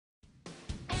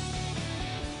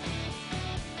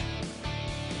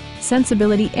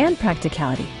sensibility and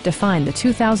practicality define the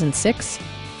 2006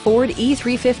 Ford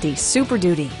E-350 Super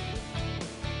Duty.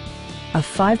 A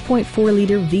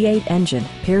 5.4-liter V8 engine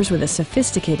pairs with a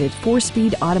sophisticated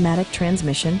 4-speed automatic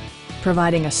transmission,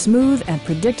 providing a smooth and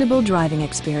predictable driving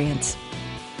experience.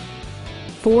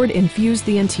 Ford infused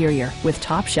the interior with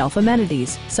top-shelf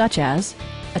amenities such as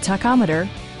a tachometer,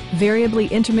 variably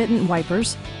intermittent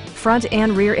wipers, front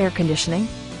and rear air conditioning,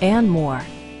 and more.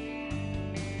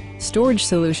 Storage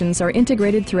solutions are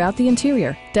integrated throughout the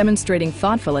interior, demonstrating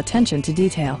thoughtful attention to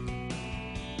detail.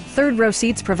 Third-row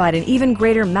seats provide an even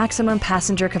greater maximum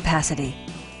passenger capacity.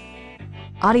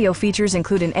 Audio features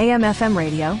include an AM/FM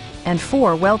radio and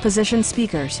 4 well-positioned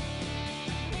speakers.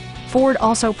 Ford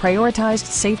also prioritized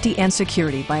safety and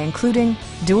security by including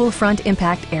dual front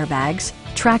impact airbags,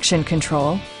 traction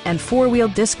control, and 4-wheel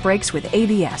disc brakes with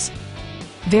ABS.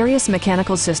 Various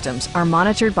mechanical systems are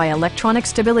monitored by electronic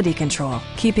stability control,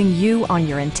 keeping you on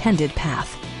your intended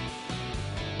path.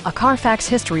 A Carfax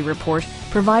history report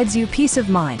provides you peace of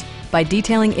mind by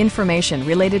detailing information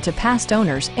related to past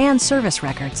owners and service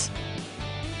records.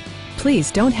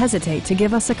 Please don't hesitate to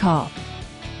give us a call.